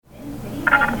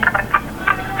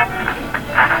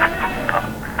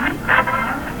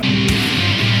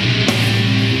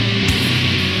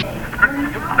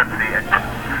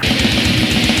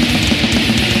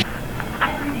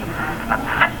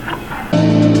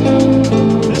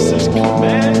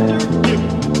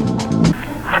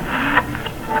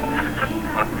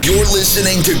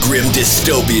listening to Grim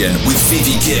Dystopian with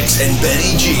Fifi Kicks and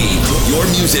Benny G, your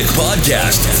music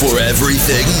podcast for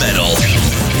everything metal.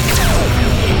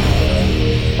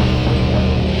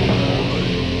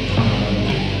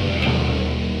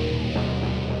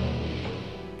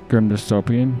 Grim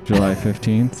Dystopian, July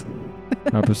 15th,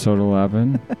 episode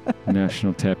 11,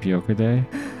 National Tapioca Day,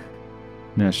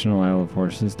 National Isle of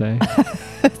Horses Day.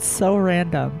 It's so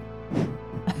random.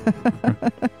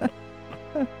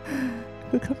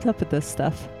 Who comes up with this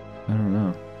stuff? I don't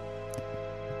know.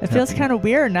 It feels kind of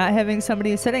weird not having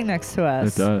somebody sitting next to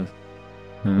us. It does.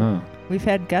 I know. We've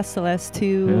had guests the last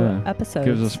two episodes.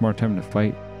 Gives us more time to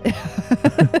fight.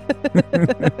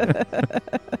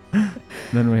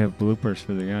 Then we have bloopers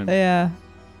for the end. Yeah.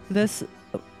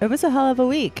 It was a hell of a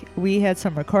week. We had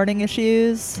some recording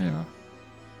issues. Yeah.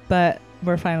 But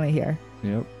we're finally here.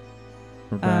 Yep.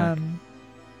 We're back.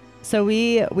 So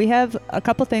we have a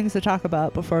couple things to talk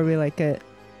about before we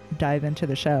dive into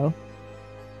the show.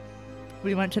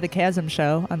 We went to the Chasm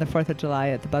show on the 4th of July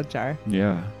at the Bug Jar.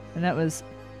 Yeah. And that was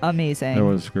amazing. It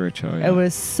was a great show, yeah. It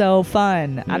was so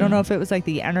fun. Yeah. I don't know if it was like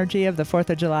the energy of the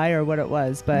 4th of July or what it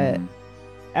was, but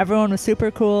everyone was super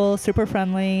cool, super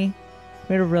friendly.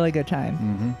 We had a really good time.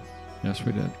 Mm-hmm. Yes,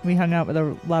 we did. We hung out with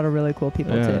a lot of really cool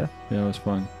people too. Yeah, it was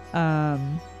fun.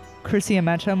 Crucia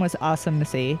Menchum was awesome to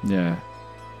see. Yeah.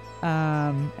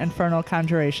 Infernal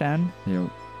Conjuration. Yep.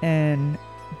 And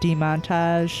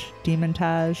Demontage.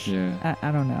 Yeah.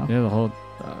 I don't know. Yeah,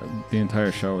 the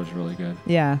entire show was really good.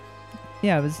 Yeah.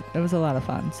 Yeah, it was a lot of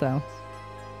fun. So,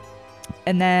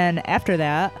 and then after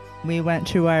that, we went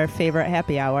to our favorite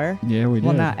happy hour. Yeah, we did.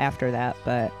 Well, not after that,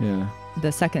 but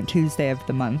the second Tuesday of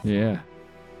the month. Yeah.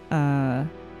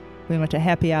 We went to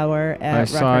happy hour at I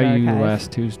saw you Archive.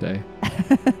 last Tuesday.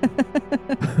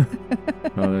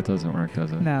 Oh, that doesn't work,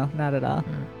 does it? No, not at all.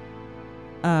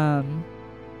 Yeah.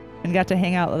 And got to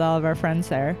hang out with all of our friends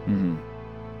there,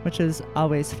 which is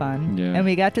always fun. Yeah. And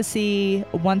we got to see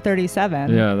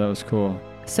 137. Yeah, that was cool.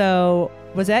 So,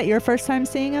 was that your first time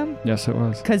seeing them? Yes, it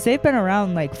was. Because they've been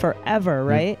around forever,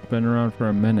 right? They've been around for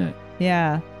a minute.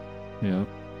 Yeah. Yep.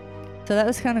 So that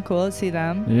was kind of cool to see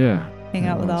them. Yeah. Hang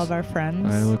out with all of our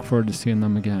friends. I look forward to seeing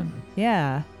them again.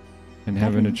 Yeah. And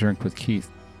having a drink with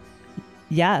Keith.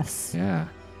 Yes. Yeah.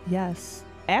 Yes.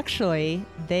 Actually,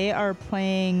 they are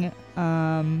playing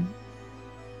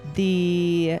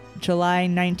the July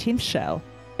 19th show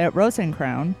at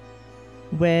Rosencrown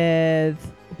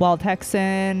with Walt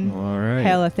Hexen, All right.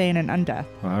 Halothane, and Undeath.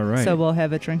 All right. So we'll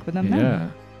have a drink with them then. Yeah.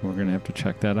 We're going to have to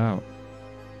check that out.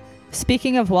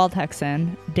 Speaking of Walt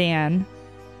Hexen, Dan,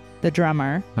 the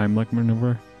drummer. Heimlich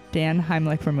maneuver? Dan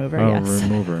Heimlich Remover, oh, yes.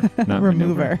 Remover, not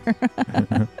Remover.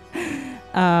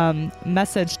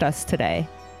 Messaged us today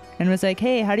and was like,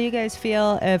 hey, how do you guys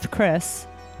feel if Chris,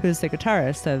 who's the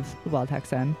guitarist of Walt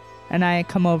Hexen, and I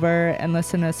come over and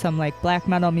listen to some black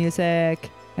metal music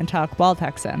and talk Walt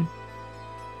Hexen?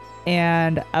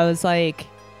 And I was like,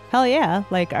 hell yeah,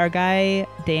 our guy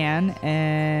Dan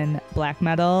and black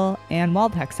metal and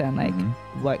Walt Hexen,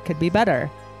 what could be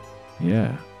better?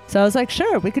 Yeah. So I was like,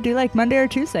 sure, we could do Monday or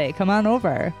Tuesday. Come on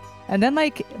over. And then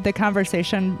the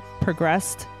conversation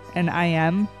progressed in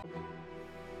IM.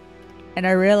 And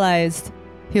I realized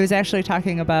he was actually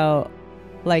talking about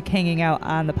hanging out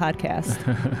on the podcast,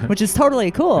 which is totally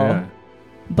cool. Yeah.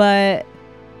 But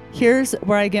here's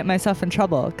where I get myself in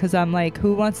trouble because I'm like,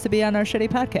 who wants to be on our shitty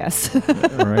podcast?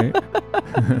 Right.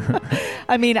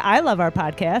 I mean, I love our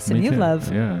podcast and you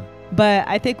love. Yeah. But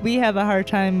I think we have a hard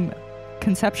time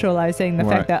conceptualizing the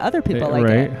fact that other people like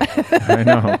it. I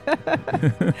know.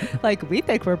 We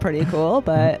think we're pretty cool,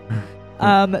 but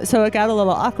so it got a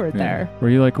little awkward there. Were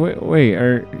you like, wait,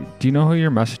 do you know who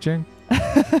you're messaging?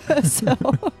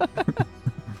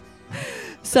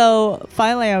 So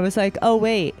finally I was like, oh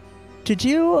wait, did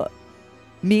you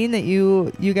mean that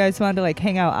you guys wanted to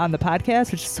hang out on the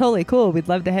podcast, which is totally cool, we'd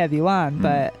love to have you on,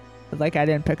 but I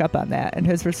didn't pick up on that. And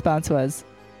his response was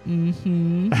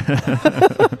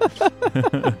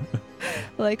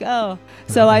oh.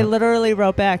 So I literally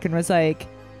wrote back and was like,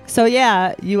 so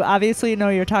yeah, you obviously know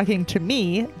you're talking to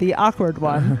me, the awkward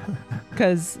one,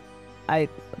 because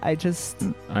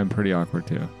I'm pretty awkward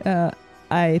too.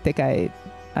 I think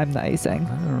I'm the icing.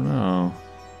 I don't know.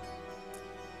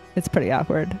 It's pretty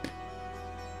awkward.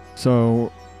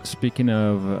 So speaking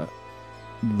of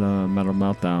the Metal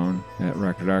Meltdown at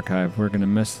Record Archive, we're going to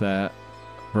miss that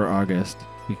for August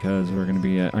because we're going to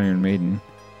be at Iron Maiden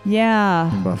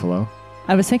in Buffalo.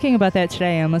 I was thinking about that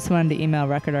today. I almost wanted to email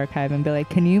Record Archive and be like,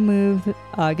 can you move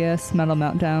August Metal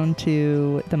Meltdown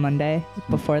to the Monday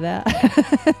before that?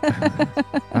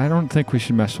 I don't think we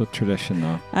should mess with tradition,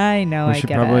 though. I know, we should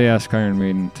probably ask Iron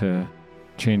Maiden to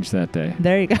change that day.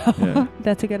 There you go. Yeah.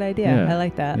 That's a good idea. Yeah. I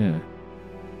like that. Yeah.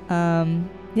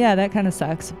 Yeah, that kind of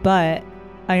sucks. But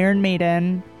Iron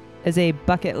Maiden is a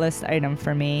bucket list item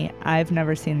for me. I've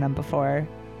never seen them before.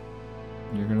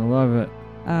 You're going to love it.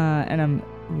 And I'm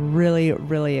really,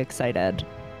 really excited.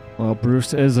 Well,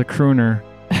 Bruce is a crooner.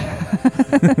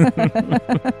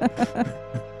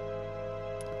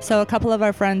 So a couple of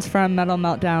our friends from Metal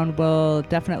Meltdown will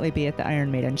definitely be at the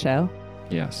Iron Maiden show.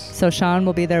 Yes. So Sean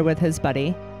will be there with his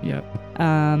buddy. Yep.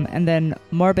 And then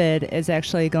Morbid is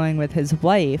actually going with his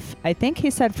wife. I think he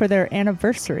said for their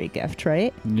anniversary gift,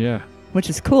 right? Yeah. Which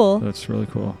is cool. That's really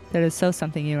cool. That is so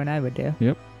something you and I would do.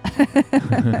 Yep.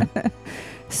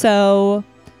 So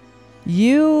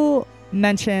you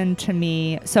mentioned to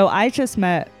me, so I just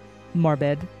met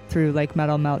Morbid through like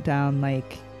Metal Meltdown,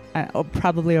 like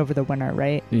probably over the winter,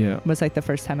 right? Yeah. Was like the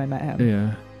first time I met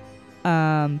him.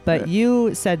 Yeah. But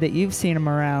you said that you've seen him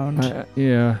around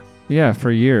Yeah. Yeah,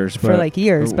 for years. for like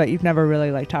years, but you've never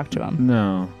really like talked to him.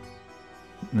 No.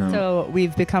 So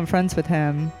we've become friends with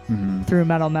him Mm-hmm. through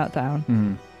Metal Meltdown.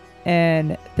 Mm-hmm.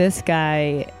 And this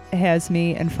guy has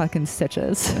me in fucking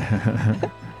stitches.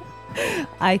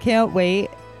 I can't wait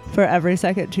for every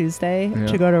second Tuesday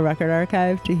to go to Record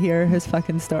Archive to hear his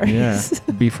fucking stories. Yeah.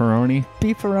 Beefaroni.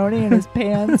 Beefaroni in his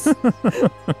pants.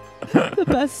 The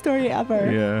best story ever.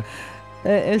 Yeah.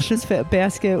 It's just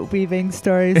basket weaving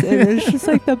stories. It is just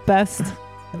like the best.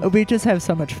 We just have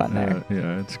so much fun there.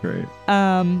 Yeah, it's great.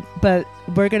 But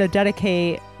we're going to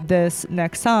dedicate this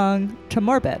next song to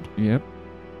Morbid. Yep.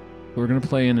 We're going to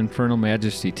play an Infernal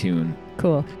Majesty tune.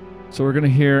 Cool. So we're going to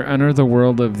hear Enter the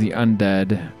World of the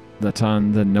Undead. That's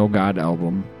on the No God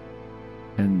album.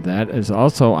 And that is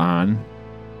also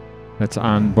that's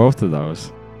on both of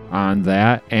those. On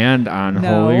that and on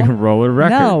Holy Roller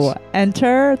Records. No.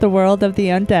 Enter the World of the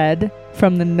Undead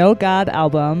from the No God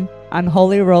album on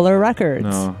Holy Roller Records.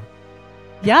 No.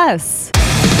 Yes.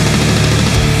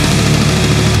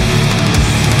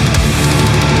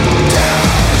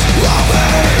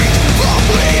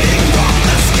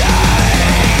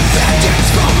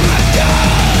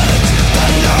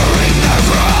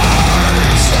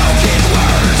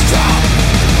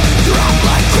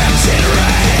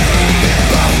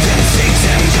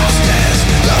 Justice,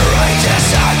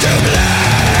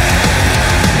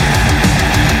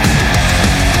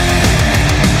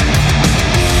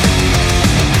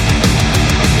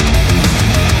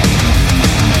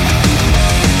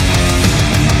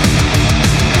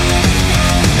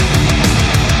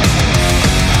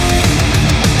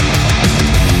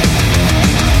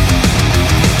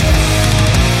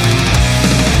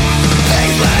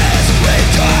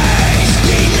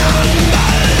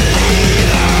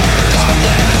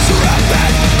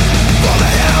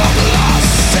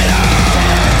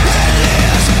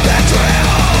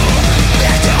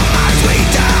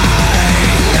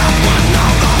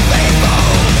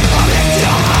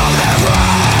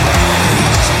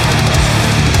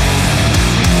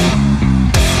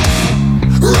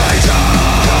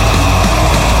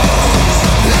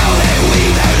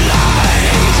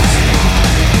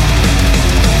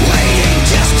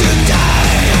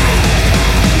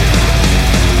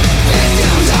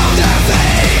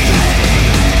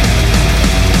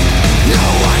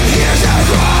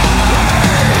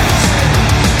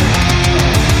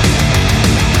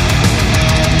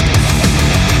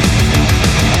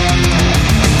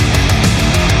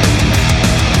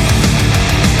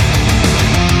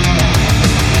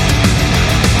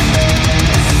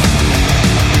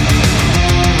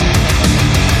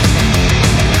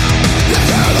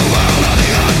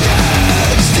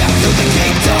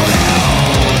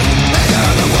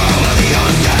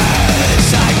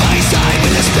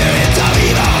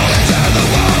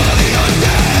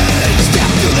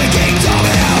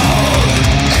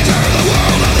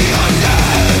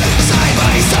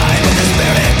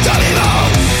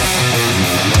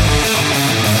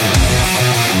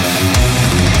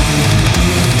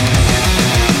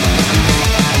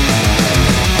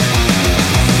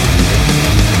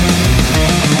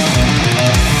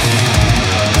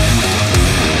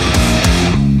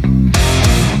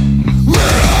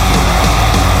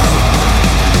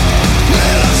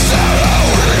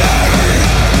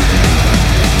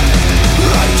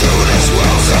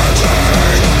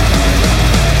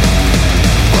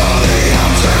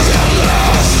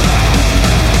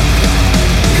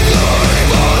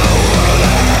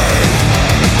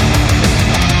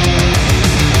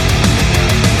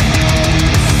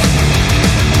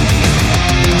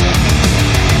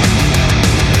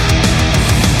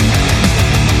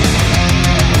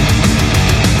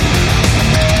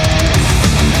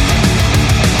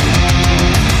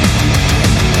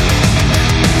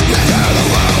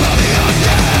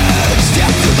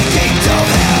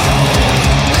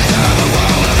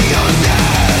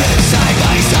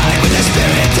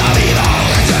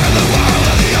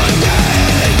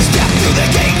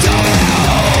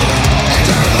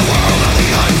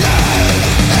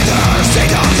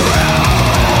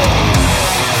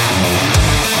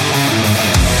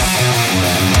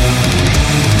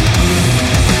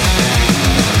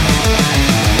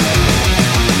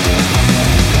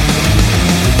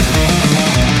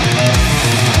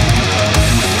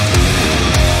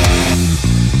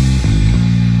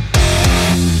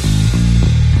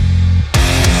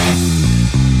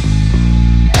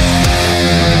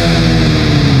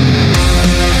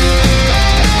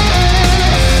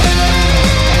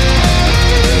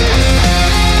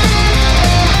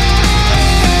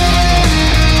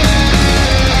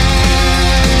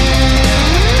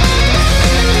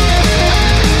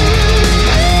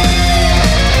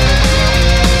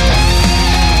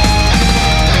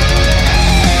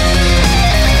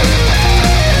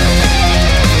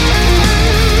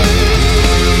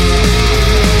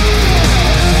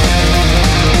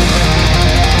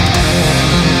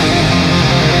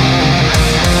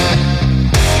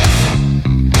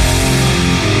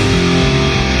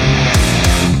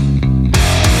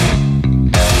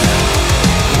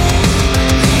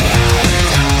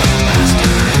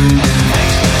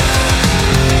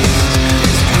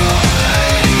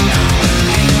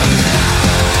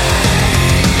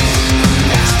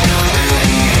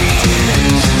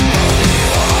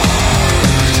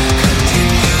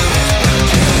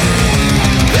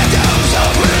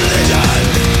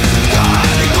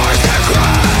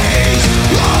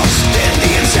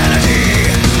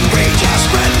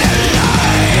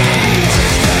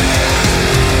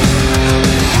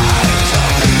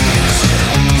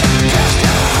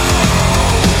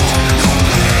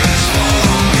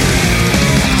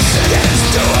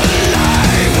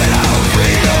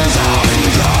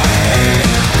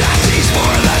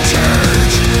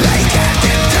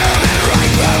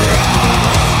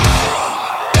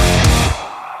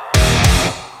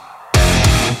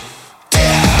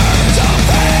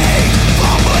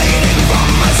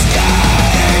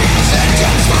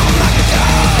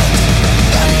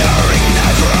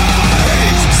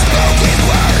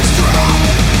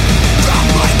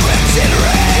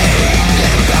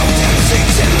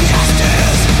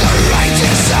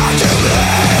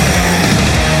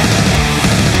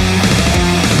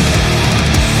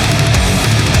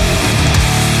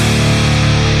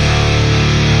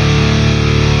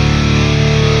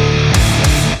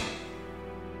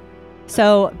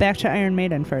 So back to Iron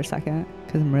Maiden for a second,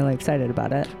 because I'm really excited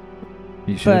about it.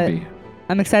 You should But- be.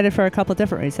 I'm excited for a couple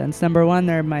different reasons. Number one,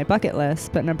 they're my bucket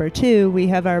list. But number two, we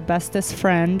have our bestest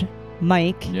friend,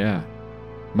 Mike. Yeah.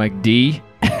 Mike D.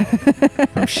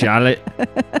 from Charlotte.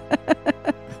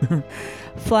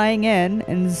 Flying in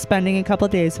and spending a couple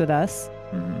days with us,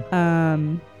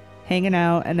 Mhm. hanging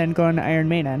out, and then going to Iron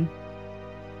Maiden.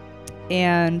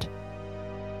 And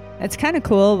it's kind of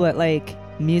cool what like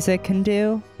music can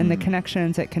do and the Mhm.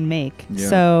 connections it can make. Yeah.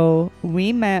 So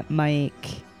we met Mike,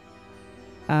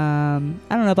 I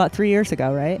don't know, about 3 years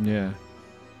ago, right? Yeah.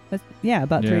 Yeah,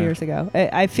 about 3 Yeah. years ago.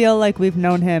 I feel like we've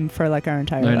known him for like our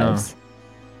entire I know. lives.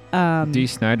 D.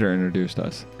 Snyder introduced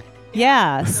us.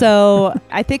 Yeah, so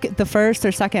I think the first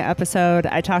or second episode,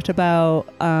 I talked about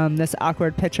this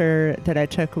awkward picture that I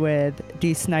took with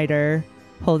D. Snyder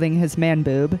holding his man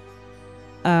boob.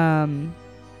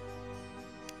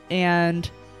 And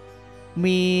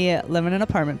we live in an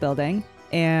apartment building,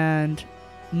 and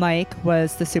Mike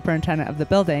was the superintendent of the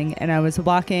building, and I was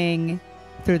walking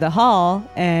through the hall,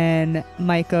 and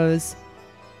Mike goes,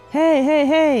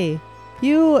 hey,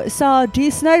 you saw D.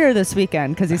 Snyder this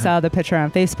weekend, because he saw the picture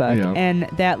on Facebook. Yeah. And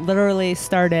that literally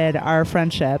started our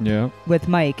friendship Yeah. with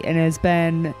Mike, and it has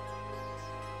been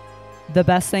the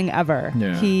best thing ever.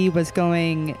 Yeah. He was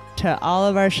going to all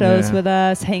of our shows Yeah. with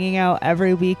us, hanging out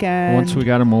every weekend. Once we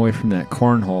got him away from that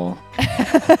cornhole.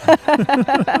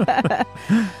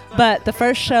 But the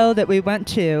first show that we went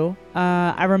to,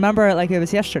 I remember it like it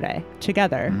was yesterday,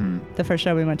 together. Mhm. The first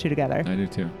show we went to together. I do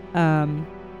too. Um,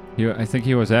 I think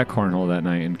he was at cornhole that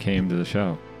night and came to the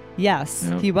show. yes,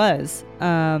 Yep. he was.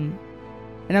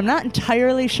 And I'm not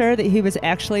entirely sure that he was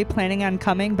actually planning on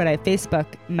coming, but I Facebook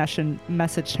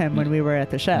messaged him when we were at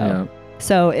the show. Yeah.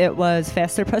 So it was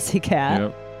Faster Pussycat.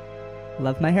 Yep.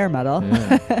 Love my hair metal.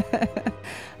 Yeah.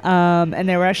 And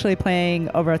they were actually playing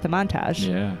over at the Montage.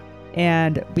 Yeah.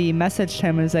 And we messaged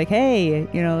him and was like, hey,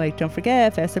 like, don't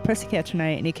forget Faster Pussycat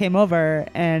tonight. And he came over,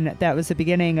 and that was the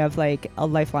beginning of like a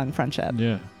lifelong friendship.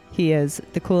 Yeah. He is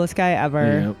the coolest guy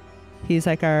ever. Yep. He's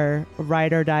like our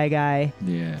ride or die guy,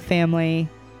 Yeah. family.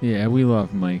 Yeah, we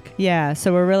love Mike. Yeah,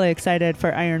 so we're really excited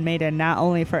for Iron Maiden, not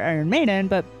only for Iron Maiden,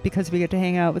 but because we get to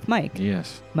hang out with Mike.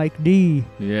 Yes. Mike D.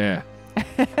 Yeah.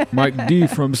 Mike D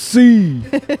from C.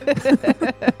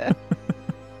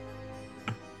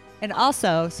 And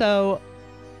also, so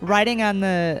riding on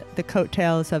the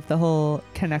coattails of the whole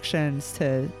connections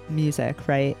to music,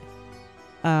 right?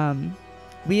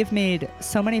 We have made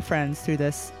so many friends through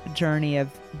this journey of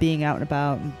being out and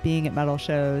about and being at metal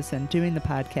shows and doing the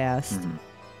podcast.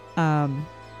 Mhm.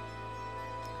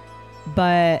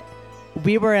 But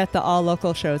we were at the all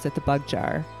local shows at the Bug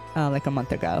Jar like a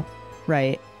month ago,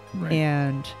 right? Right.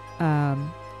 And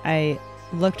I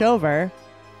looked over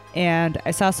and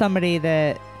I saw somebody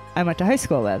that I went to high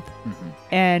school with. Mhm.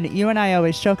 And you and I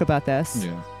always joke about this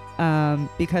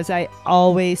because I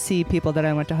always see people that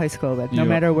I went to high school with, no You-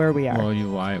 matter where we are. Well, you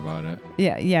lie about it.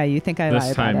 Yeah, you think I lie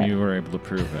This about time it. you were able to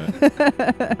prove it,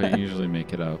 but you usually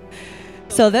make it up.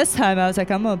 So this time I was like,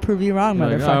 I'm going to prove you wrong, You're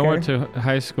like, motherfucker. "Oh, I went to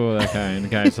high school with that guy, and the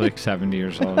guy's like 70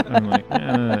 years old. I'm like,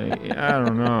 I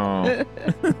don't know.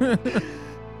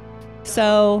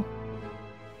 So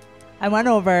I went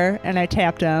over and I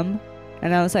tapped him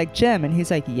and I was like, Jim. And he's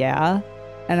like, yeah.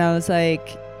 And I was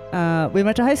like, we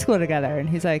went to high school together. And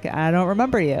he's like, I don't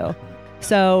remember you.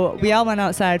 So we all went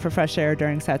outside for fresh air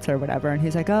during sets or whatever. And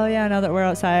he's like, oh, yeah, now that we're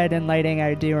outside and lighting,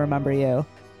 I do remember you.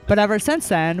 But ever since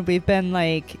then, we've been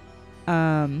like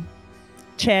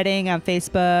chatting on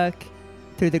Facebook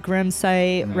through the Grimm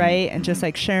site, Mhm. right? And just Mhm.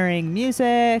 like sharing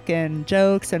music and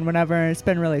jokes and whatever. It's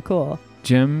been really cool.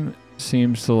 Jim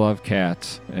seems to love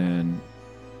cats, and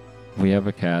we have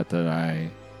a cat that I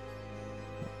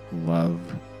love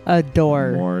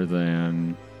Adore more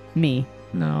than me.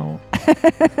 no.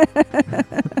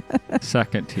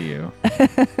 Second to you.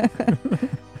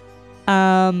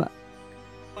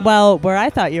 Well, where I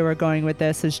thought you were going with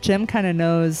this is Jim kind of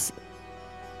knows,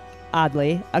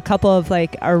 oddly, a couple of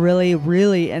like our really,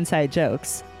 really inside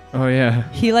jokes. Oh yeah,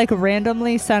 He like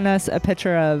randomly sent us a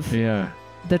picture of yeah,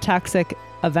 the Toxic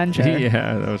Avenger.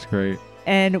 yeah. That was great.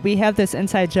 And we have this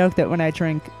inside joke that when I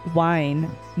drink wine,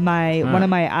 one of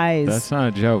my eyes, That's not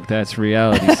a joke. That's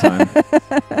reality, son.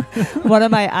 one of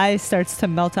my eyes starts to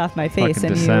melt off my face, Fucking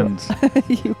and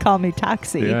descends. you call me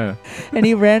Toxie. Yeah. And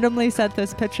he randomly sent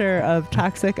this picture of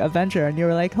Toxic Avenger, and you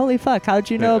were like, holy fuck,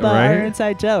 how'd you know about our Right?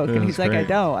 inside joke? It And was he's like, I great.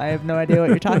 don't. I have no idea what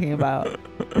you're talking about.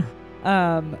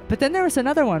 But then there was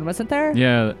another one, wasn't there?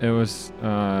 Yeah, it was.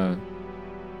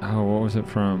 What was it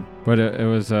from? But it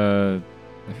was.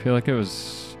 I feel like it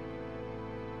was.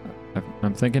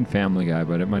 I'm thinking Family Guy,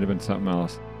 but it might have been something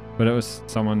else. But it was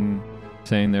someone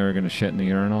saying they were going to shit in the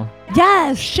urinal.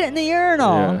 Yes, shit in the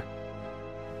urinal.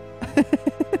 Yeah.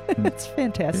 That's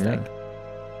fantastic.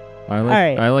 Yeah.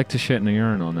 I like to shit in the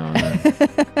urinal now and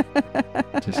then.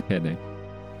 Just kidding.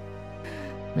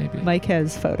 Maybe. Mike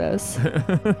has photos.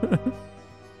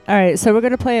 All right, so we're going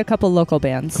to play a couple local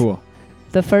bands. Cool.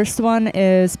 The first one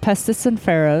is Pestis and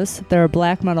Pharaohs. They're a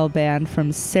black metal band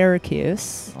from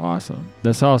Syracuse. Awesome.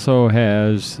 This also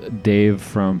has Dave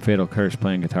from Fatal Curse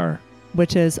playing guitar.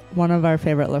 Which is one of our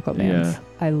favorite local bands. Yeah.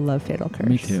 I love Fatal Curse.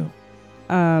 Me too.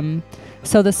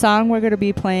 So the song we're going to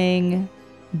be playing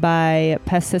by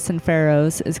Pestis and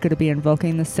Pharaohs is going to be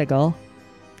Invoking the Sigil.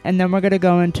 And then we're going to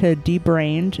go into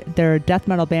Debrained. They're a death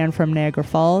metal band from Niagara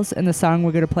Falls. And the song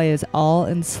we're going to play is All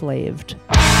Enslaved.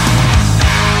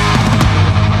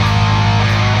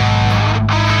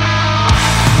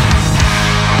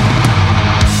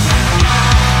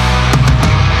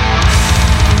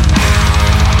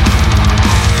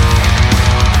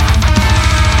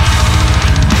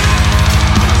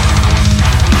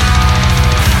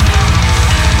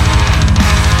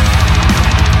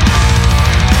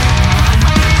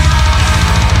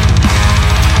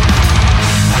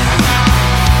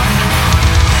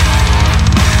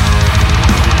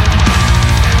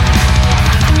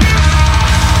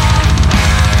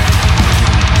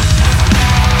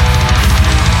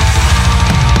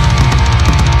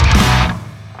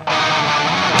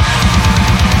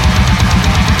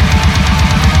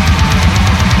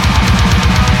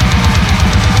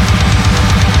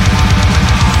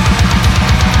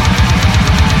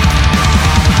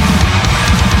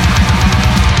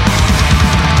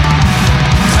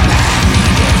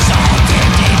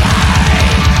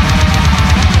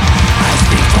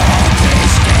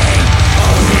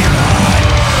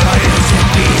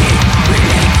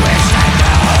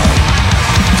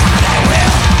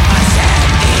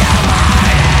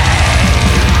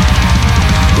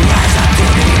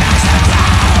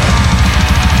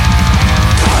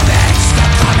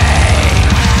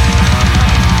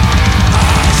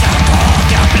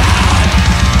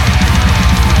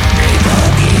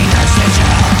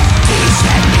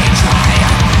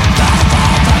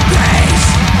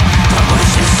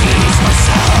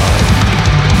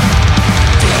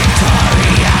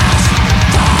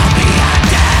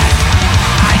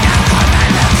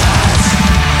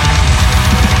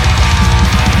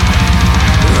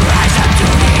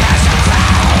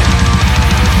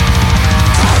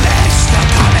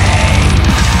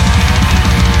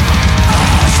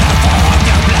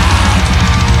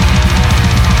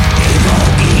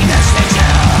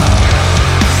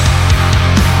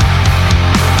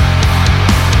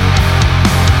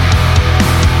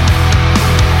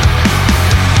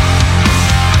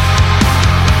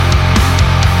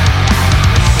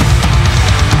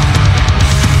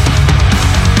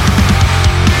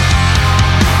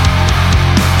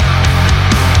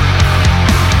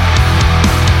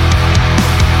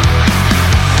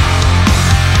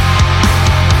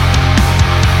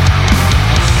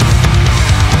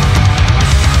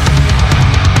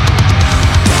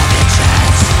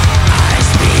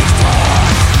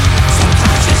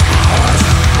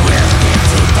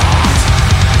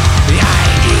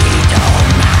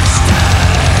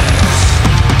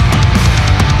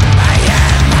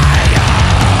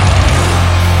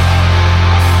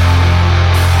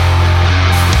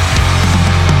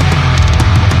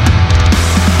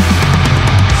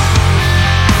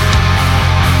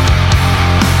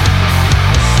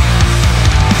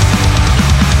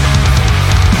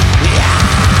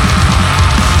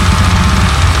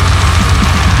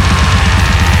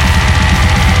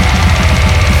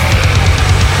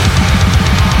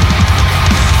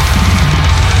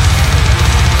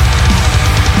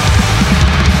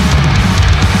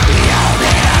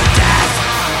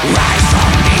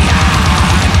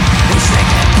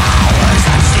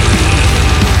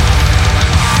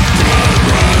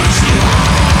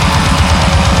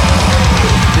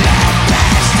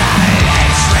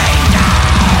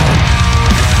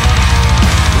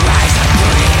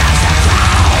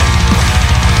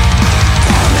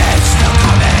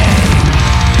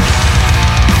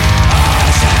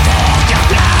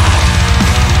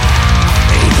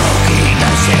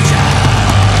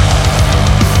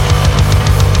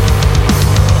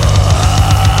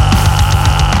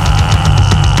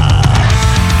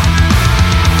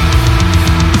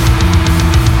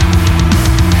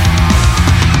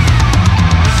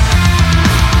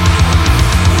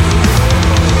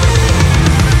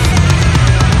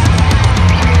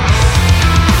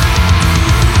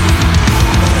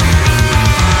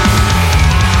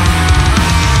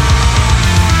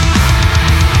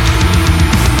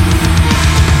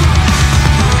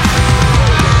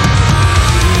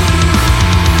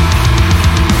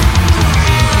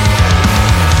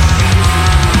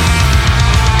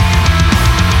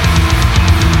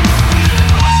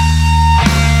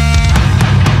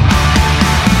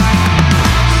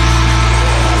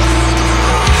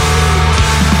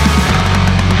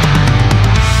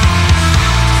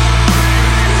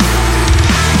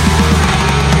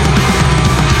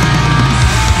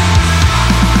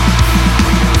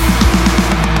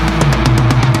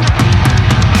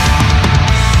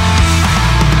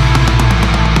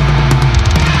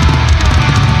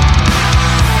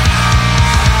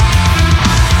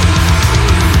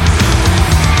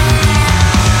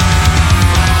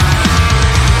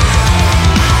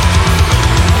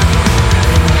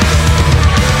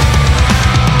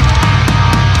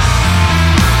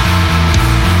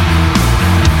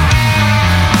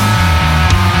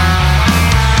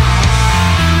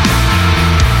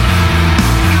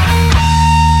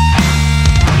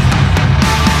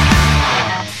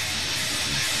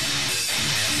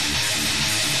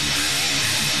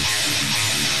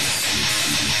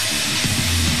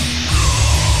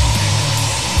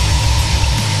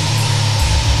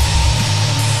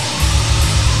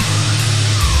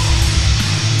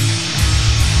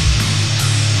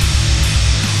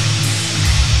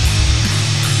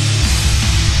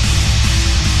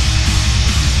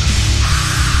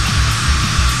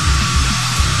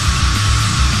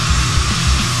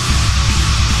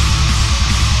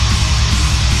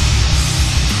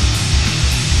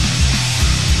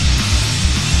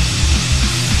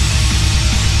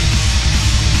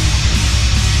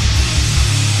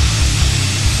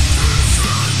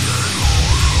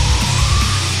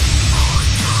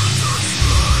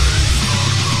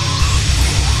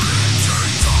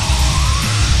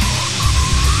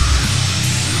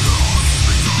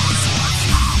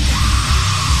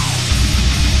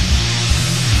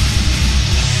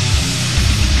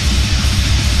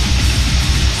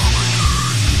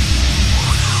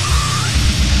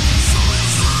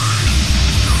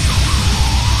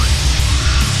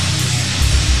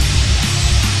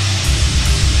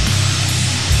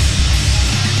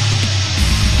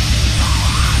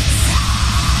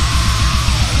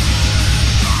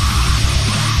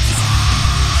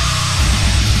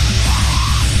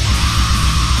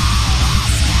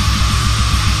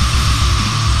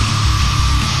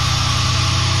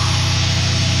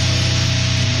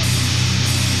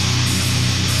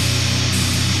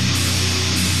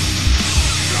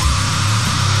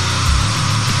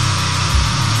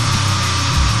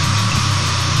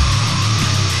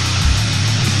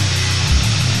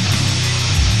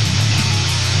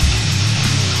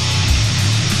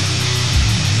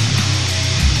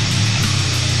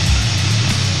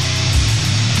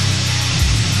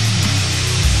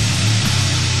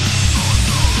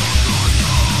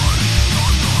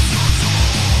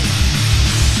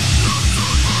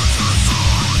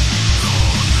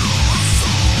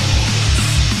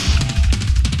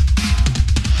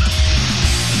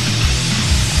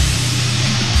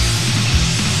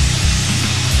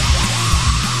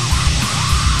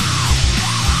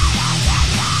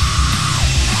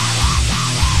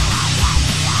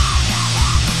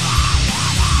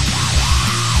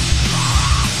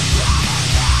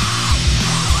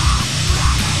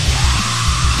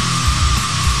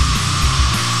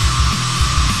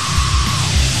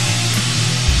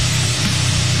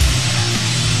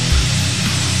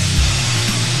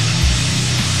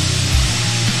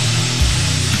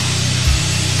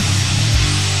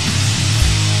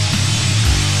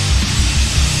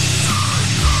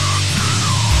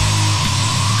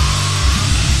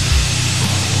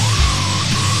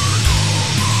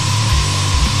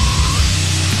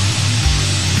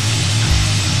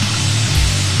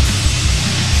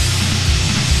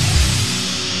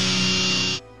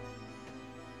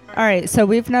 All right, so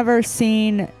we've never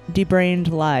seen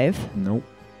Debrained live, Nope.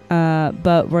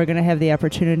 but we're going to have the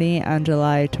opportunity on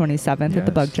July 27th at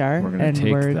the Bug Jar. We're going to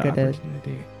take the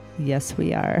opportunity. Yes,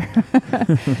 we are.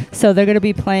 So they're going to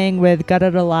be playing with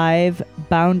Gutted Alive,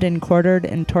 Bound and Quartered,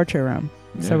 and Torture Room.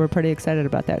 So we're pretty excited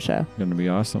about that show. Going to be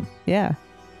awesome. Yeah.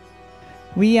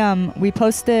 We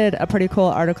posted a pretty cool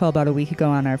article about a week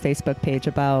ago on our Facebook page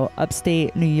about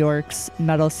upstate New York's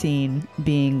metal scene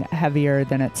being heavier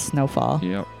than its snowfall.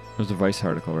 Yep. It was a Vice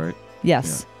article, right?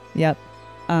 Yes. Yep.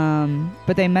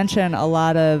 But they mention a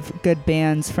lot of good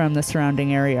bands from the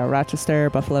surrounding area: Rochester,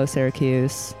 Buffalo,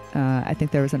 Syracuse. I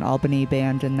think there was an Albany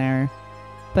band in there.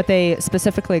 But they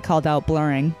specifically called out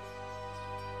Blurring,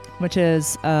 which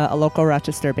is a local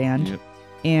Rochester band. Yep.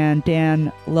 And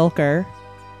Dan Lilker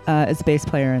is a bass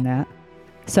player in that.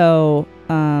 So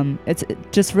it's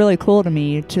just really cool to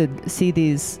me to see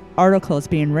these articles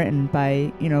being written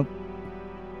by,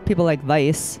 people like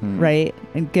Vice, right?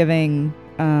 And giving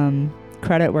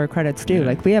credit where credit's due. Yeah.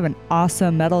 Like, we have an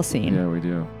awesome metal scene. Yeah, we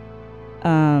do.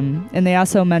 And they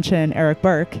also mention Eric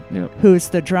Burke, Yep. who's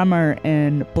the drummer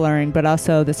in Blurring, but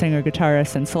also the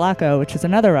singer-guitarist in Sulaco, which is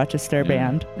another Rochester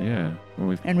band. Yeah.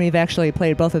 Well, And we've actually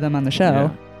played both of them on the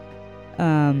show.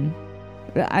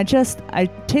 I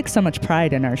take so much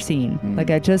pride in our scene. Like,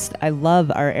 I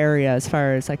love our area as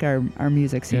far as like our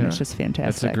music scene. Yeah. It's just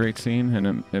fantastic. It's a great scene,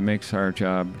 and it makes our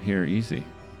job here easy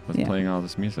with playing all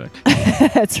this music.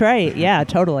 That's right. Yeah,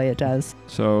 totally. It does.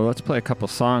 So let's play a couple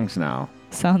songs now.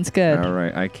 Sounds good. All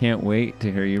right. I can't wait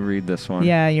to hear you read this one.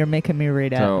 Yeah, you're making me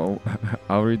read it. So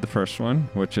I'll read the first one,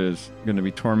 which is going to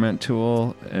be Torment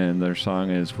Tool, and their song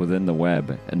is Within the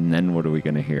Web. And then what are we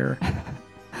going to hear?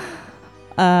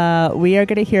 We are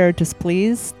going to hear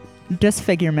Displeased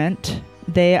Disfigurement.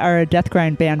 They are a death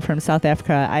grind band from South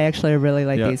Africa. I actually really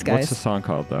like these guys. What's the song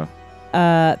called, though?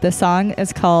 The song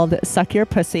is called Suck Your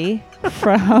Pussy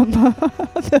from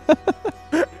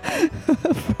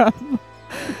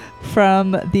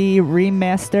from the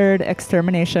remastered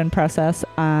Extermination Process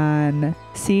on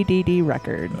CDD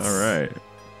Records. All right.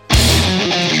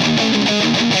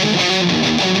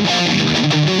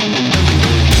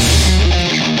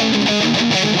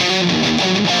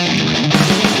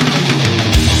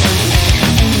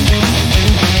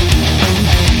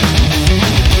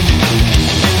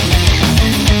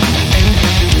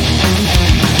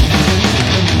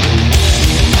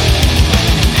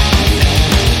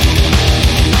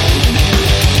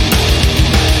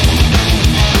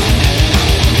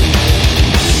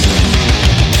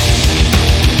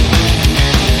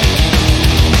 Suck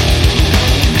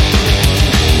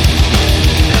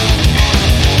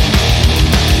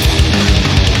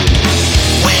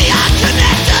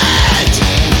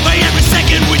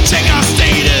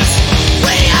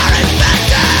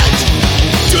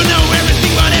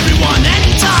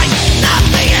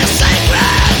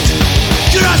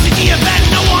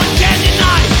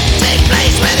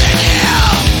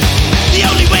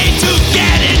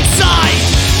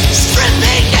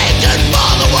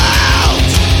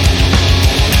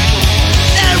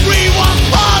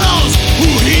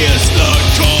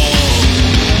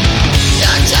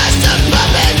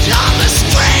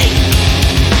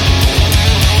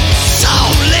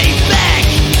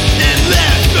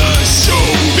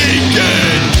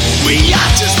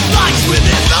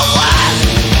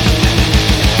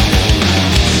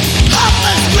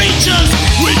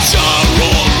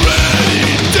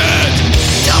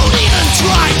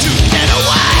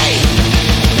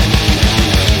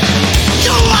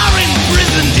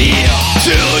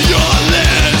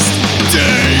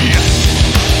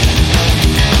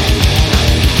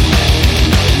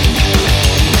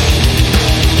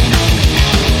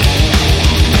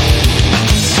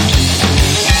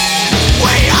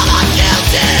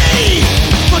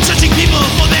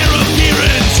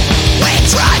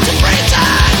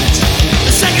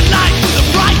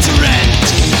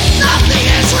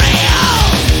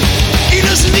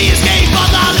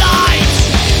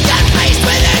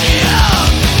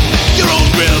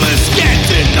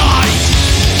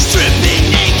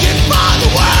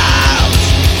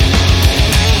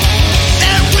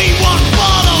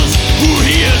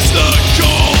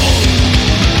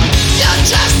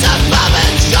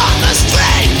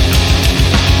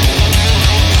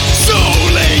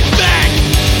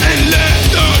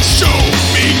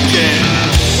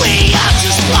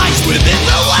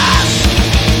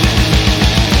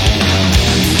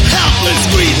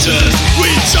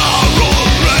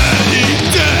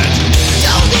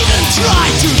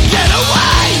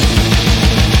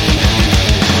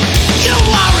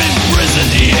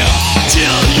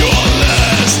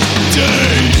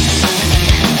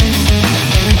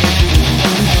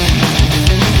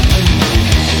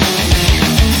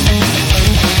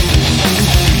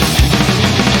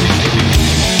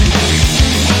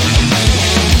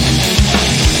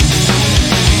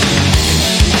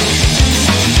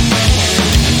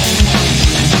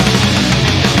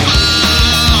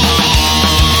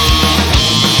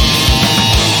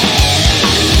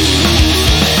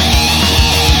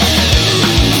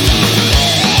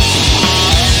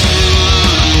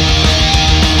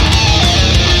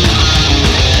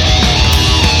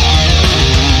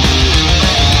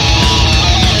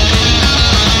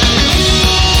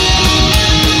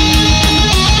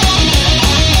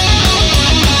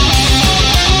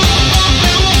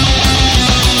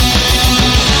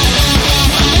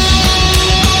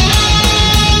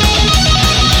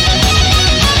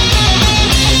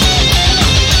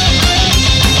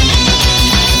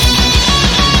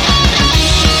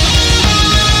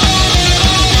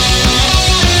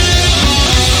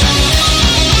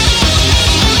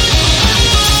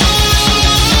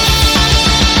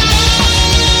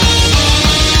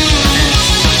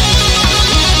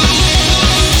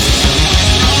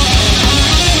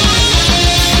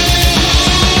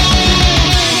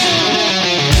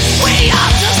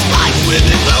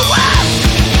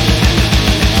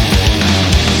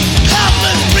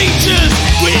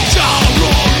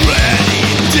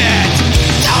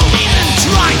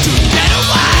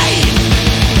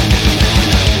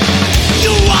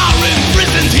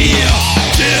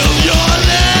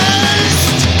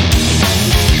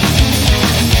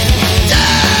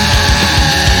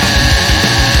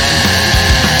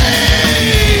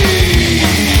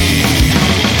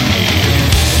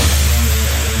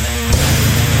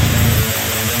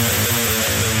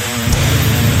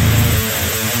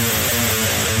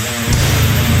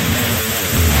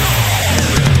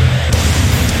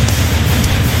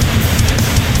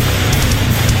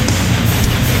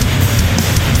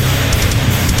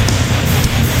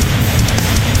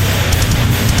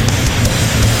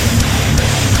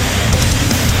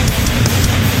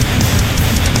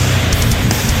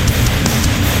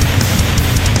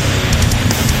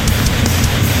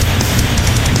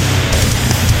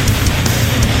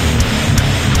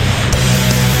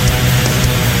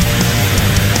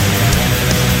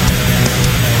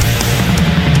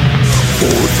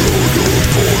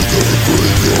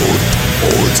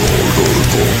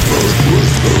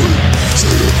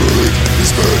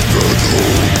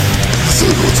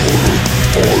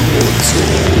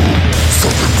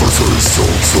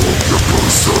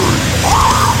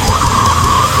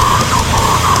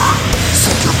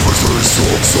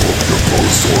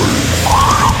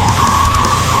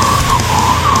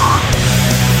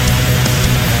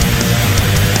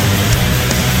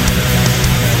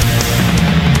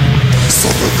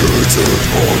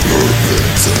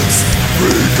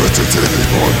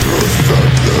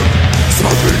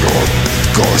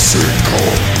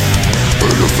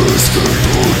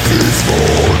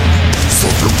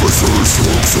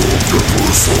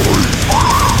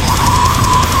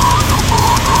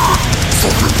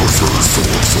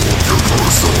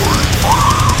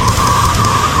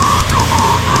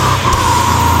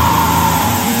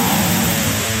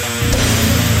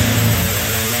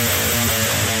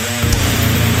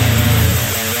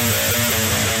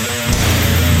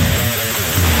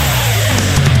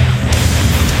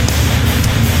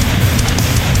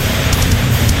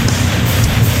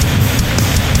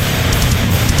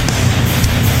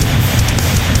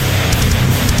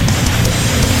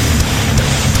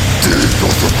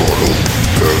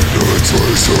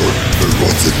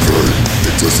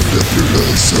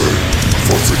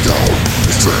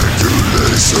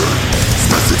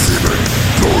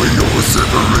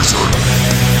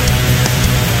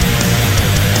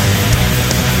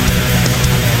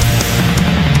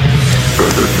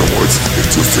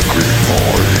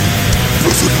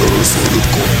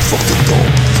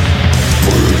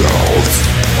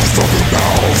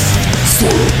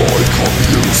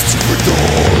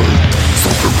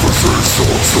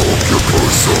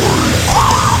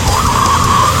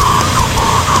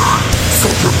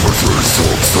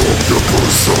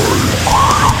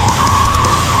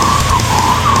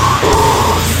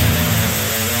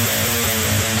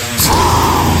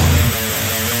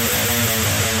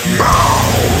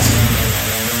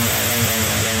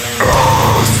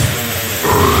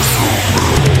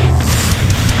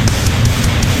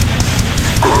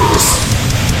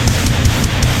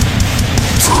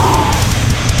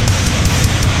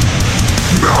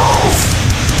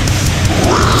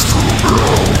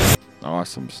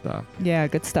Awesome stuff. Yeah,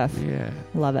 good stuff. Yeah.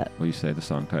 Love it. Will you say the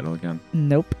song title again?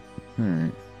 Nope. All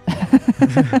right.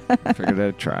 Figured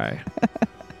I'd try.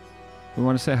 We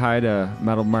want to say hi to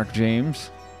Metal Mark James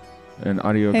and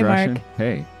Audio Hey, Aggression. Mark.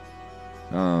 Hey.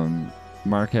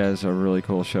 Mark has a really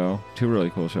cool show, 2 really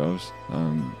cool shows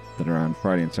that are on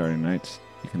Friday and Saturday nights.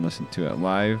 You can listen to it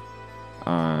live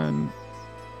on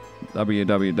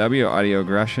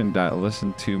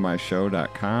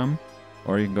www.audioaggression.listentomyshow.com,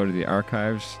 or you can go to the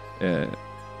archives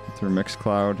through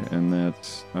Mixcloud, and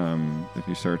that's if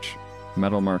you search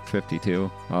Metal Mark 52,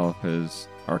 all of his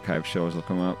archive shows will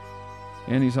come up.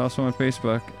 And he's also on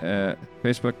Facebook at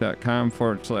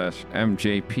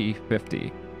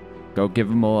facebook.com/MJP50. Go give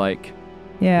him a like.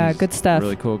 Yeah, He's good stuff. a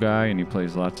really cool guy, and he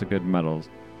plays lots of good metals.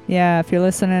 Yeah, if you're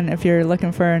listening, if you're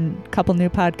looking for a couple new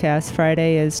podcasts,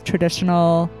 Friday is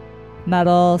traditional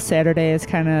metal, Saturday is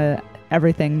kind of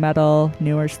everything metal,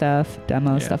 newer stuff,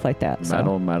 demo, stuff like that.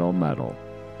 Metal.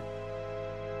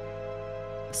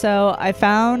 So I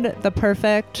found the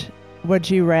perfect would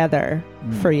you rather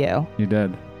for you. You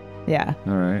did. Yeah.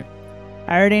 All right.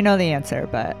 I already know the answer,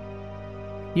 but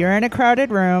you're in a crowded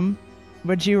room.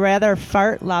 Would you rather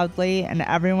fart loudly and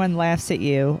everyone laughs at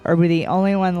you, or be the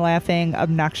only one laughing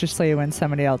obnoxiously when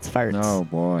somebody else farts? Oh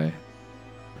boy.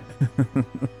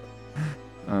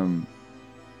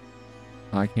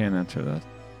 I can't answer this,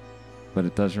 but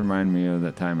it does remind me of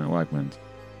that time at Wegmans.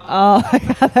 Oh my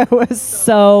god, that was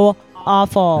so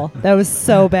awful. That was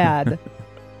so bad.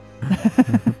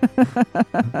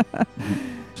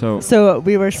 So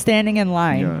we were standing in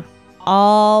line. Yeah.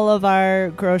 All of our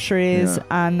groceries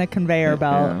on the conveyor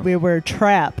belt. Yeah. We were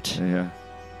trapped. Yeah.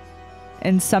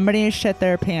 And somebody shit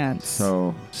their pants.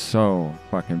 So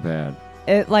fucking bad.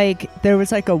 It there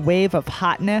was a wave of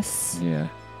hotness Yeah.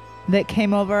 that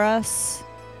came over us,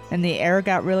 and the air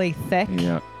got really thick.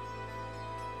 Yeah.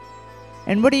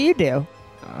 And what do you do?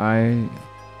 I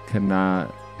could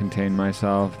not contain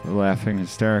myself, laughing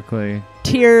hysterically.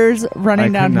 Tears running I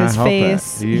could down not his help it.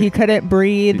 face. He couldn't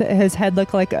breathe. His head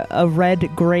looked like a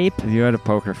red grape. You had a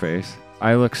poker face.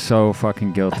 I look so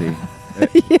fucking guilty.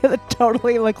 It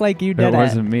totally looked like you did It it.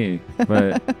 wasn't me,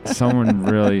 but someone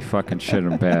really fucking shit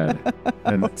him bad.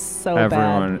 And It was so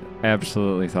everyone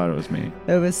absolutely thought it was me.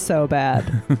 bad. It was so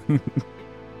bad.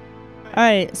 All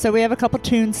right, so we have a couple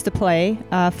tunes to play.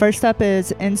 First up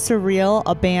is In Surreal,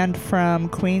 a band from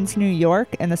Queens, New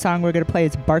York, and the song we're going to play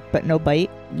is Bark But No Bite.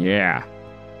 Yeah.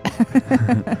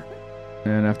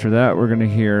 And after that, we're going to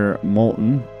hear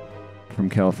Molten from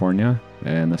California,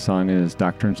 and the song is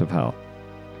Doctrines of Hell.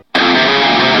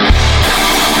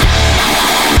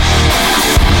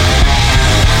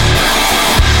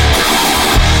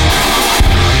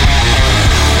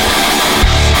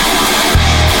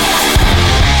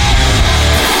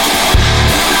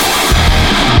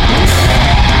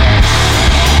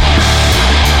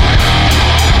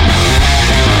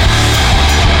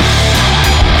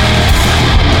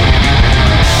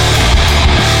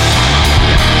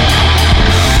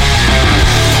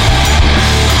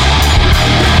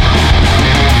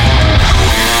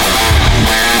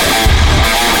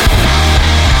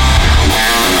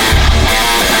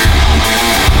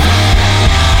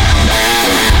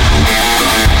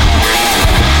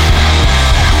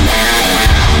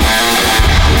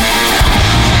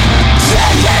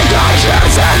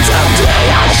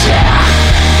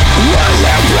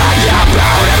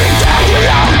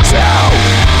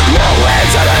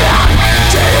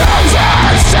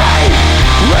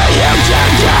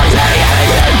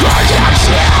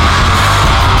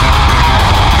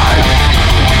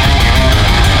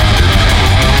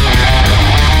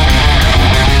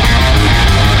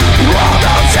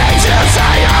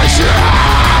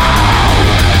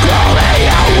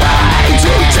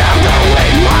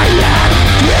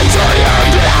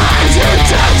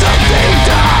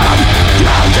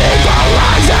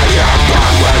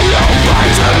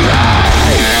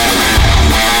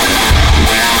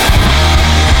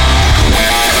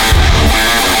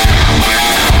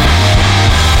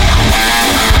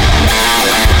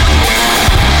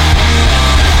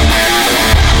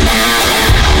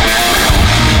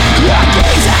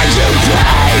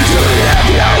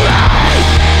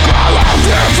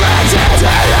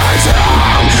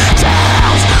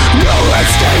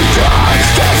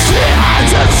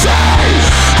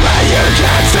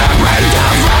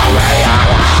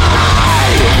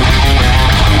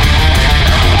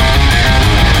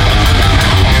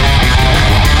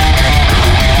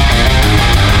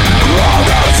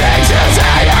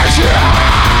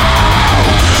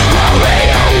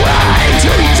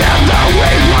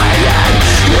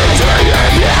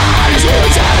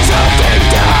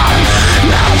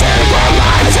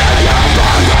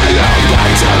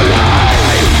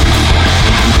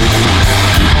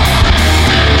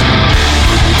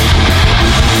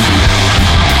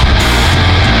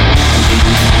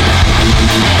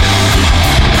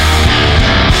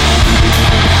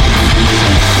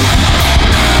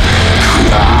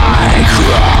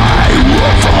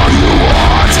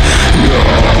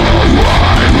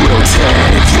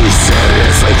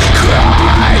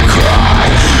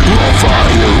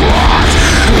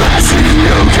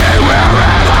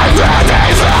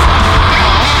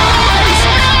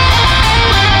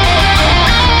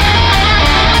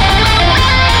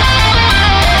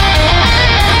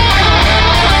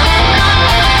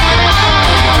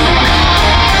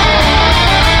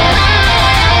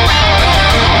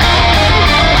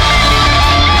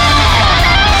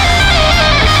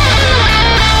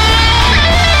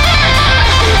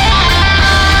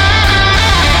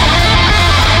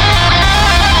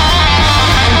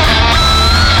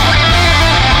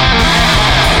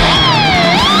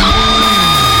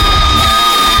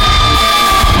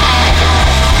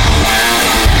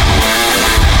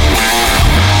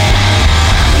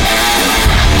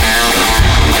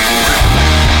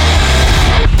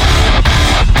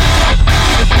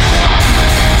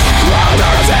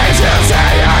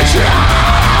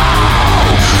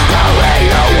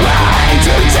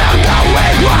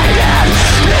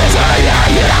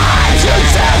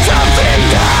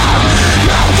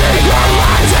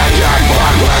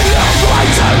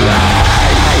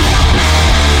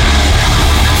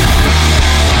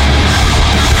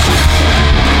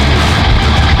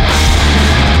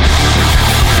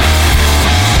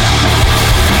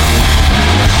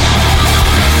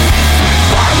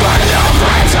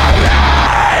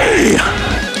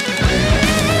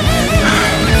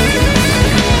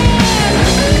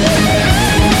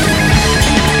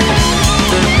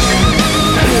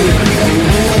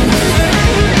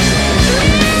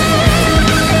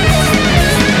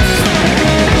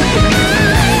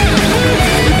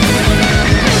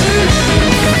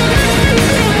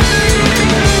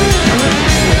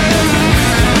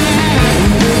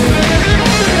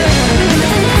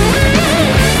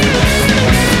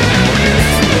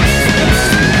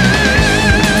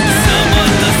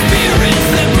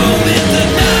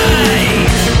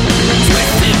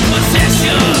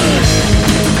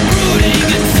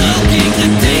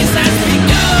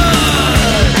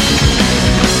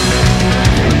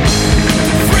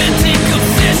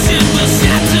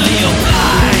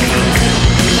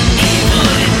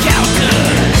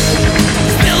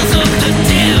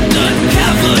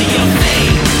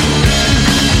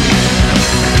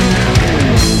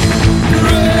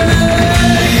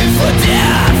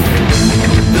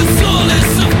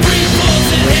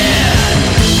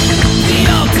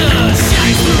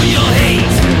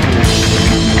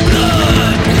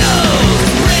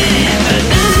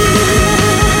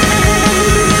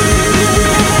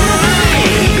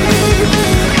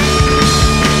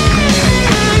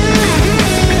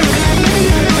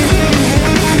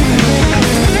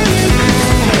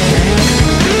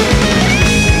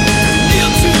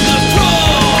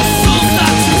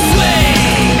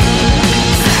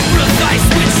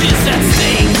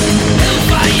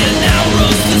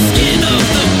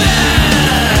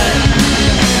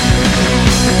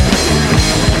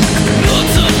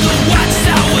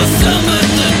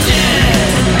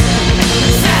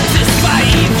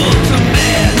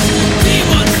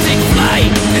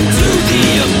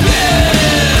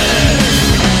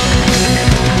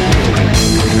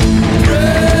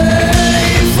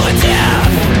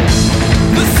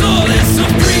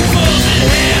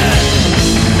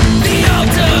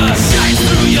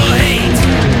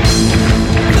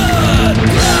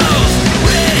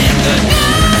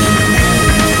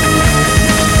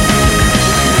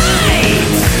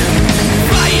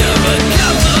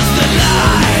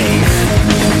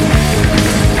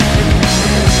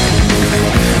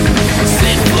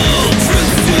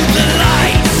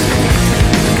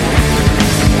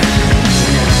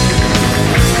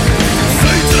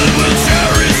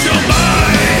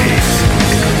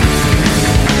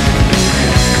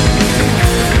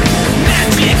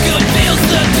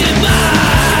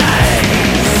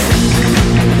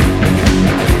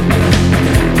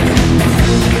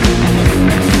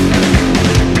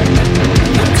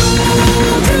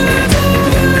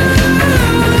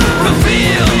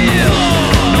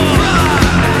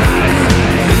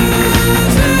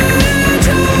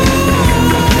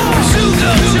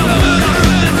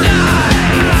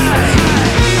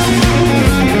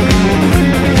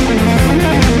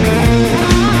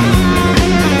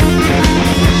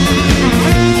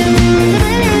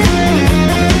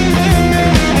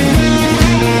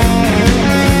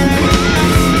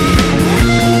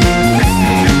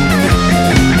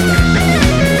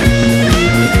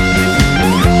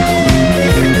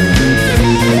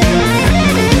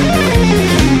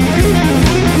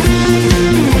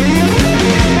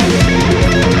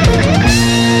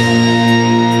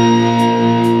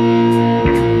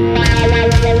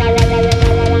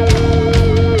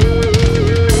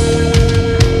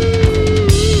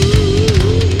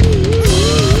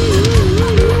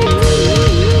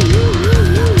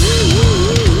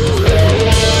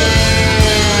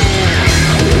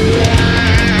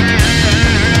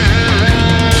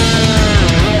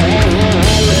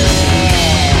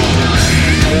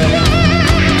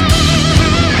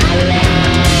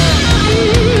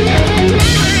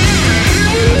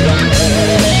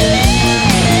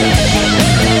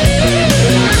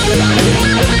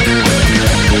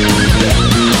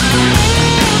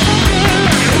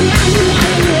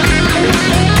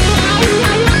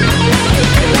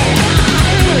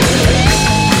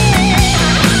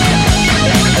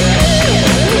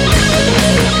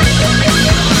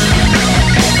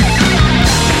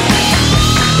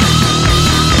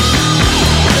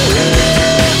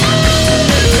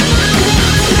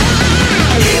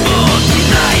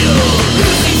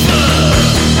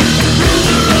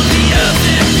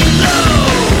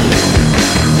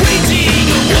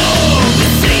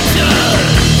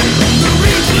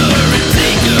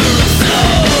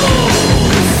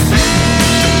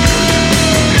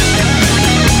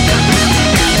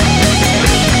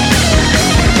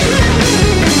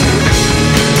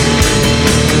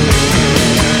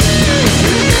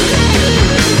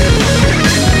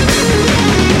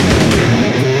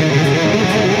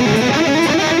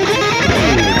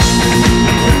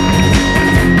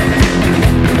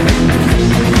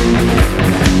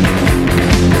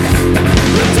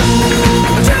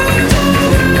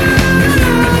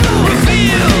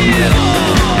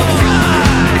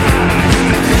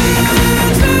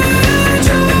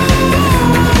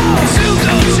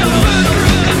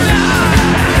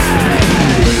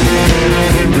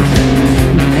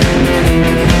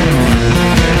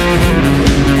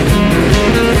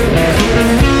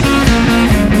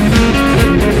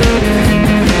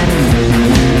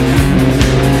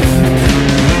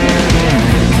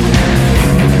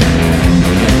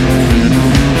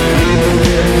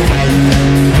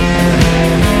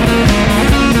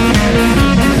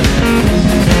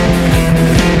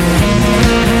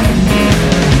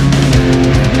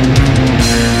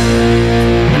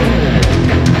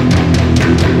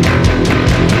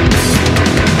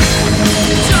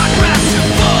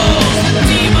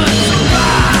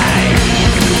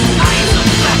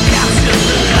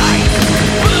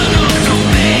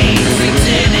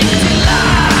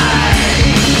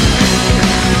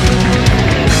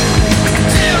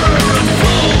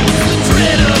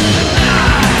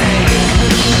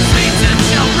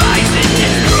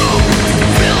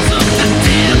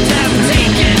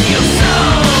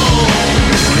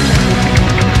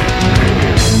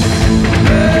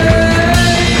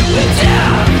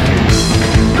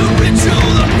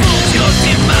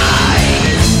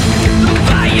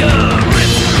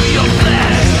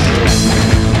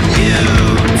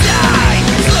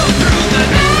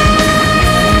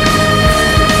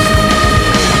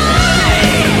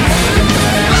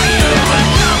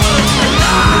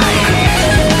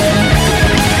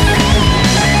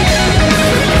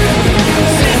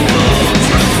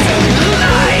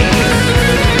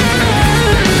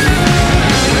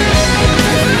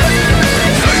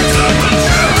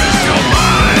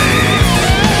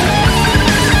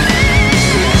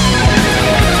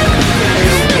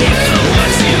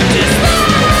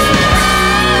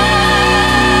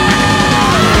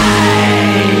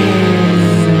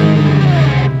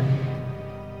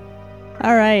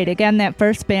 Again, that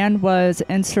first band was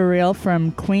Insurreal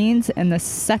from Queens, and the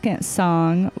second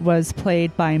song was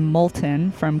played by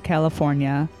Molten from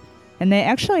California. And they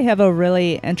actually have a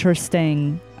really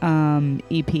interesting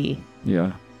EP.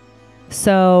 Yeah.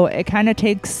 So it kind of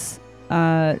takes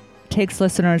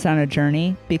listeners on a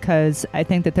journey, because I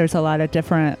think that there's a lot of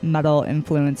different metal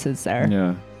influences there.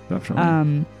 Yeah,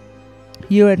 definitely.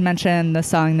 You had mentioned the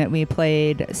song that we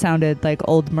played sounded like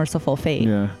Old Merciful Fate.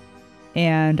 Yeah.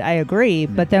 And I agree,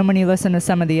 but then when you listen to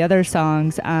some of the other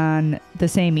songs on the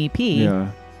same EP, Yeah.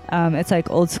 It's like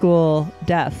old school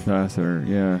Death. That's or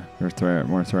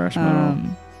more thrash metal.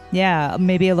 Yeah,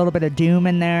 maybe a little bit of doom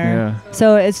in there. Yeah.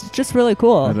 So it's just really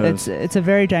cool. It is. It's a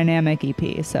very dynamic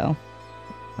EP. So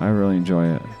I really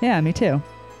enjoy it. yeah, me too.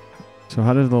 So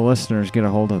how did the listeners get a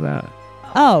hold of that?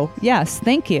 Oh yes,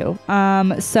 thank you.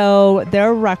 So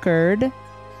their record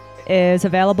is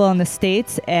available in the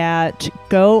States at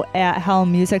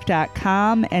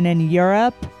goathellmusic.com, and in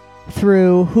Europe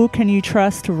through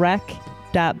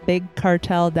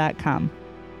whocanyoutrustrec.bigcartel.com.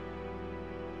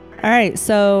 All right,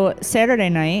 so Saturday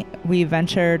night we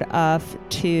ventured off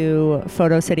to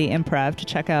Photo City Improv to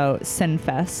check out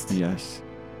Sinfest. Yes.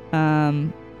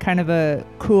 Kind of a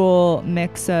cool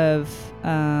mix of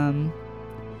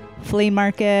flea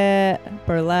market,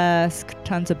 burlesque,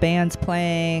 tons of bands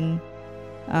playing.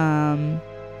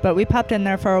 But we popped in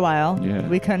there for a while. Yeah.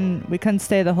 We couldn't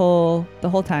stay the whole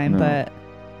time, No. but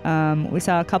we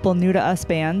saw a couple new to us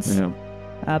bands, Yep.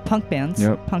 punk bands,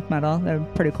 Yep. punk metal. They're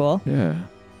pretty cool. Yeah.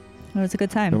 It was a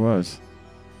good time. It was.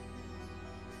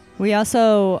 We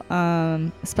also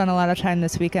spent a lot of time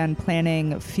this weekend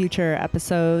planning future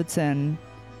episodes and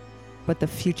what the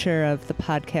future of the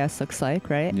podcast looks like,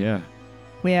 right? Yeah.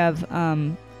 We have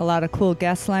a lot of cool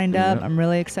guests lined up. Yeah. I'm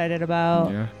really excited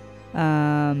about. Yeah.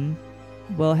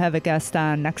 We'll have a guest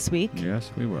on next week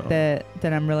Yes, we will. that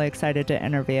I'm really excited to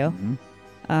interview. Mhm.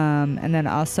 And then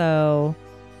also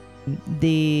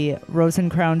the Rose and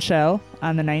Crown show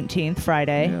on the 19th,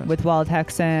 Friday, Yes. with Wild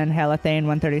Hexen, Halathane,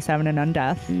 137, and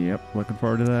Undeath. Yep. Looking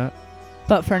forward to that.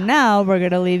 But for now, we're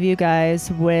going to leave you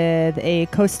guys with a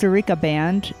Costa Rica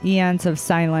band, Eons of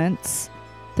Silence.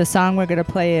 The song we're going to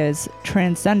play is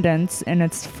Transcendence, and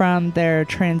it's from their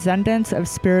Transcendence of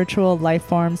Spiritual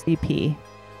Lifeforms EP.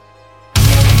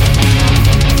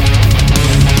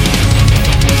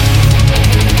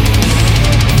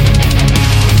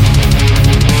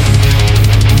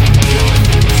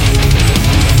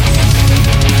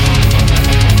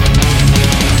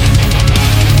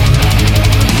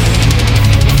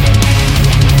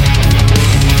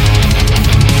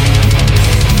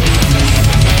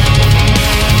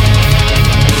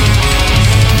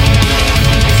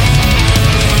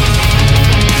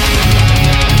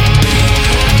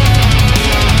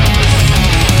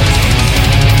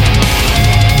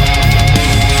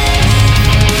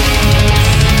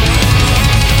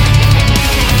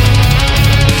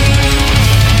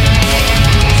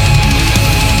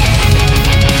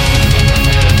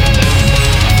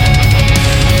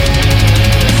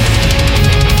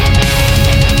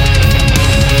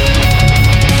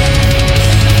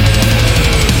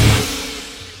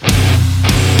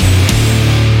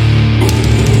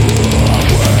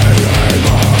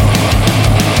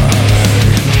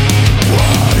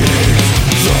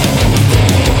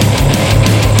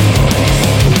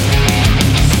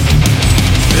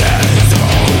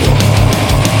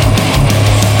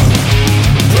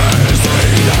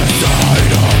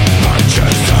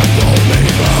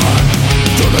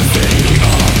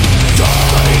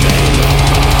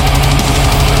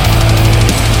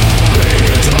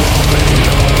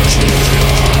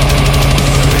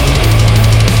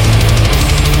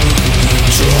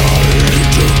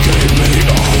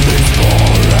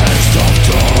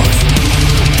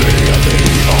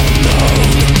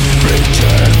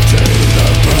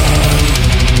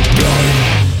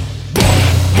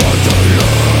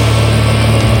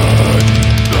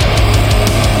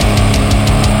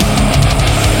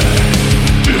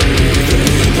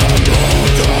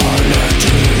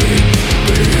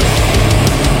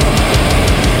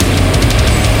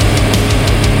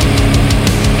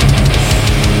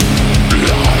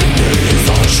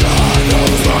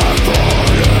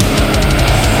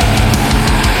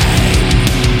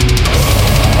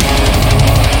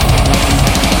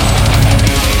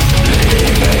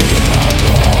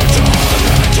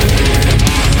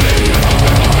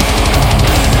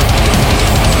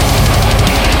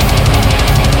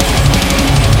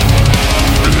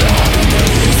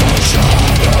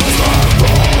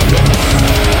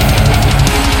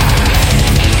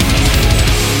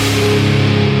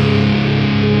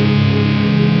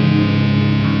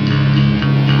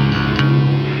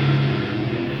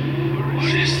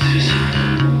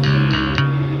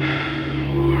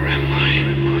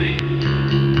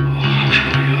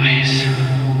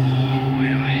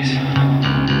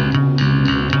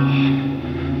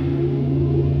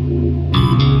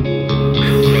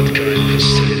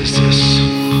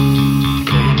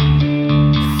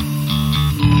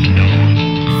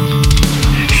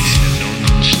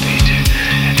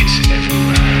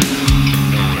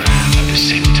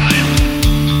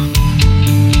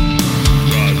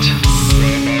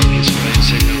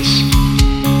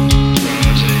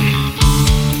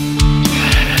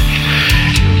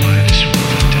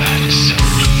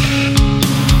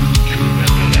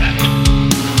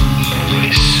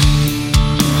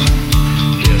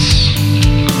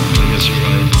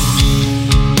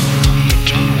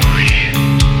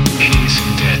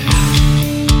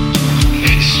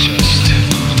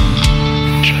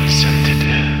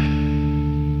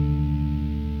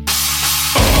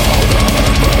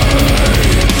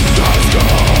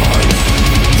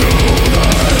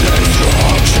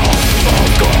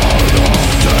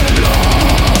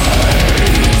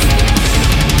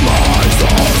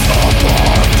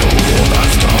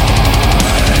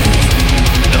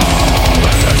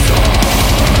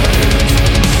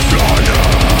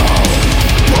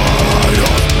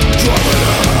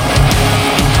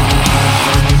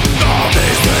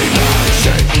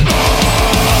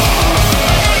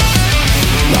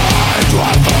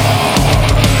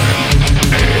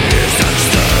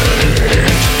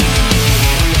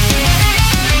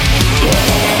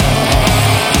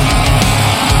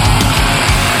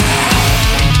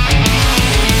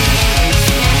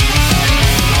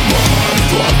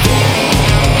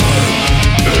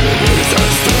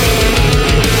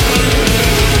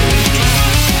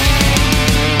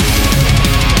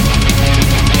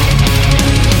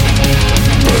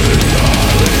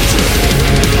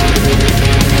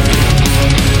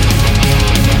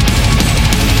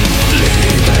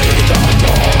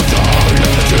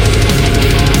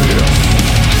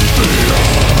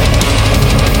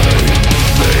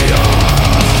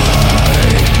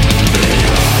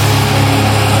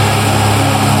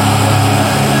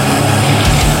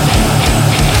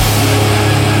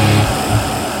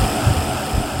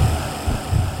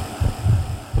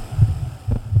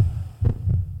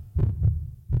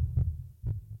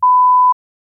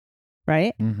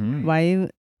 right? Mm-hmm. Why you?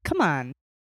 Come on,